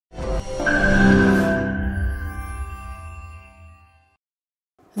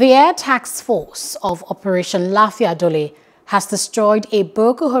The Air Task Force of Operation LAFIYA DOLE has destroyed a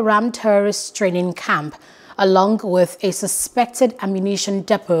Boko Haram terrorist training camp along with a suspected ammunition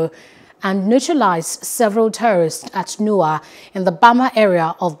depot and neutralized several terrorists at Nuwar in the Bama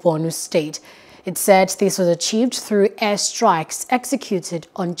area of Borno State. It said this was achieved through airstrikes executed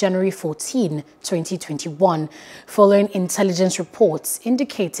on January 14, 2021, following intelligence reports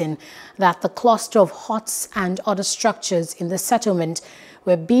indicating that the cluster of huts and other structures in the settlement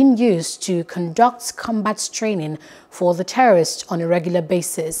were being used to conduct combat training for the terrorists on a regular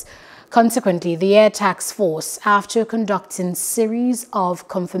basis. Consequently, the Air Task Force, after conducting a series of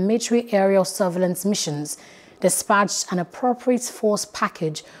confirmatory aerial surveillance missions, dispatched an appropriate force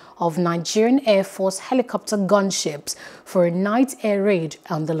package of Nigerian Air Force helicopter gunships for a night air raid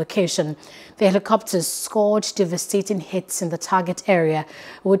on the location. The helicopters scored devastating hits in the target area,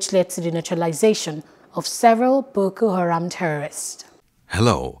 which led to the neutralization of several Boko Haram terrorists.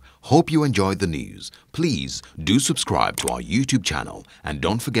 Hello, hope you enjoyed the news. Please do subscribe to our YouTube channel and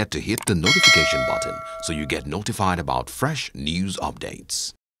don't forget to hit the notification button so you get notified about fresh news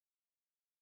updates.